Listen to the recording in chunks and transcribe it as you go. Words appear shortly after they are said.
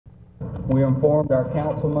We informed our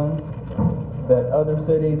councilmen that other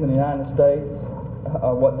cities in the United States,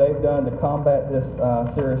 what they've done to combat this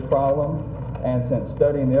serious problem, and since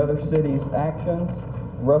studying the other cities' actions,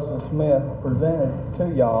 Russell Smith presented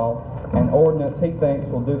to y'all an ordinance he thinks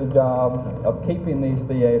will do the job of keeping these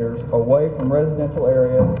theaters away from residential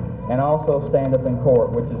areas and also stand up in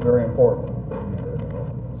court, which is very important.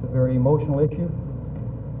 It's a very emotional issue.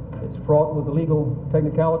 It's fraught with legal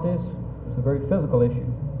technicalities. It's a very physical issue.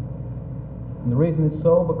 And the reason it's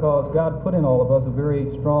so, because God put in all of us a very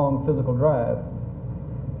strong physical drive.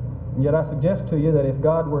 And yet I suggest to you that if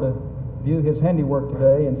God were to view his handiwork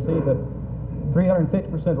today and see the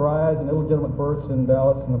 350% rise in illegitimate births in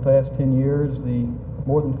Dallas in the past 10 years, the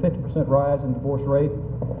more than 50% rise in divorce rate,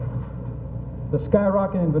 the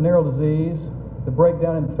skyrocketing in venereal disease, the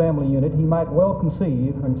breakdown in the family unit, he might well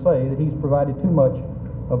conceive and say that he's provided too much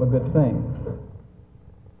of a good thing.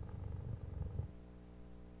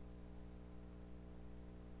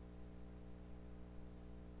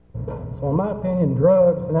 So in my opinion,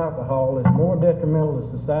 drugs and alcohol is more detrimental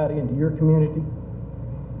to society and to your community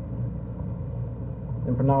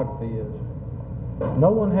than pornography is.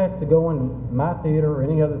 No one has to go in my theater or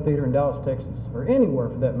any other theater in Dallas, Texas, or anywhere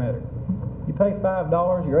for that matter. You pay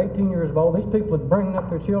 $5, you're 18 years old. These people are bringing up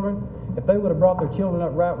their children. If they would have brought their children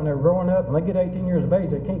up right when they were growing up, and they get 18 years of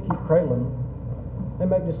age, they can't keep cradling them. They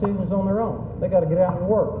make decisions on their own. They got to get out and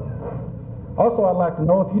work. Also, I'd like to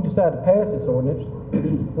know, if you decide to pass this ordinance,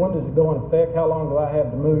 when does it go into effect? How long do I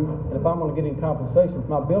have to move? And if I'm going to get any compensation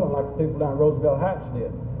for my building like the people down in Roosevelt Heights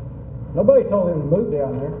did. Nobody told them to move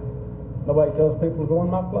down there. Nobody tells people to go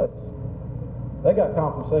in my place. They got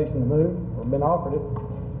compensation to move, or been offered it.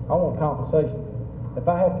 I want compensation. If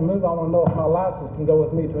I have to move, I want to know if my license can go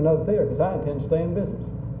with me to another theater, because I intend to stay in business.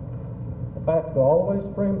 If I have to go all the way to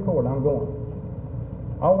the Supreme Court, I'm going.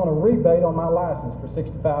 I want a rebate on my license for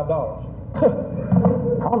 $65.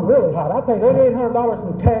 I'm really hot. I paid $8,800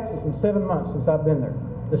 in taxes in 7 months since I've been there.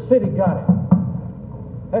 The city got it.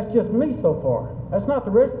 That's just me so far. That's not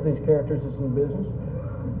the rest of these characters that's in the business.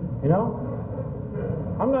 You know?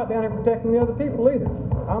 I'm not down here protecting the other people either.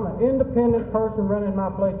 I'm an independent person running my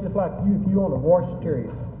place just like you if you own a washed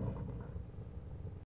chariot.